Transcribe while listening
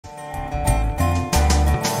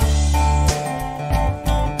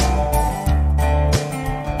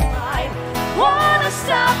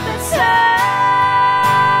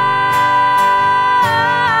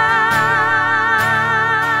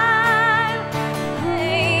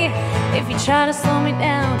If you try to slow me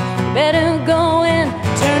down, you better go and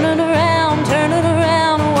turn it around, and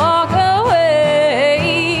walk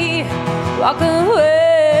away, walk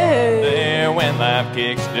away. There when life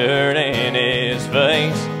kicks dirt in his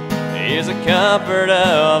face is the comfort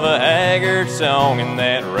of a haggard song in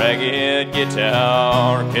that ragged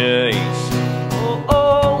guitar case. Oh,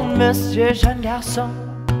 oh, monsieur jeune garçon,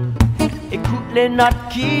 écoute les notes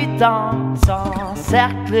qui dansent en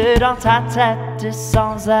cercle dans ta tête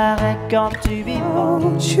sans arrêt quand tu vis.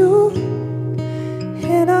 Want you,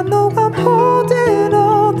 and I know I'm holding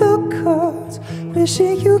all the cards,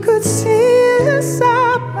 wishing you could see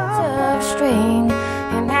inside my tough string,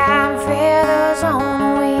 and I'm feathers on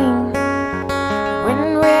the wing.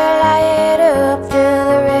 When will I head up to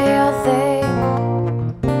the real thing?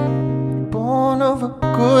 Born of a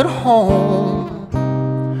good home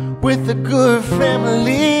with a good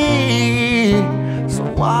family, so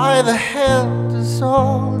why the hell does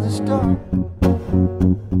all this start?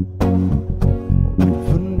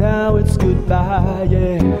 For now it's goodbye,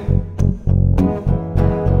 yeah.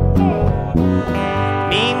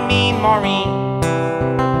 Me, Maureen,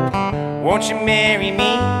 won't you marry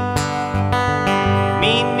me?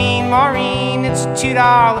 Me, Maureen, it's a $2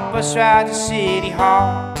 bus ride to City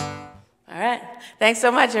Hall. All right. Thanks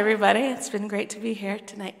so much, everybody. It's been great to be here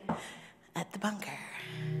tonight at the Bunker.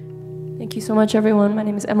 Thank you so much, everyone. My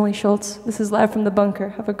name is Emily Schultz. This is Live from the Bunker.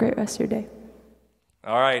 Have a great rest of your day.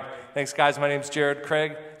 All right. Thanks, guys. My name's Jared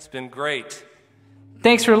Craig. It's been great.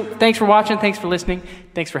 Thanks for watching. Thanks for listening.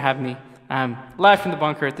 Thanks for having me. Live from the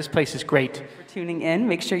Bunker. This place is great. For tuning in.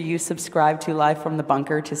 Make sure you subscribe to Live from the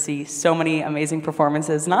Bunker to see so many amazing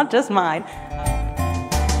performances, not just mine.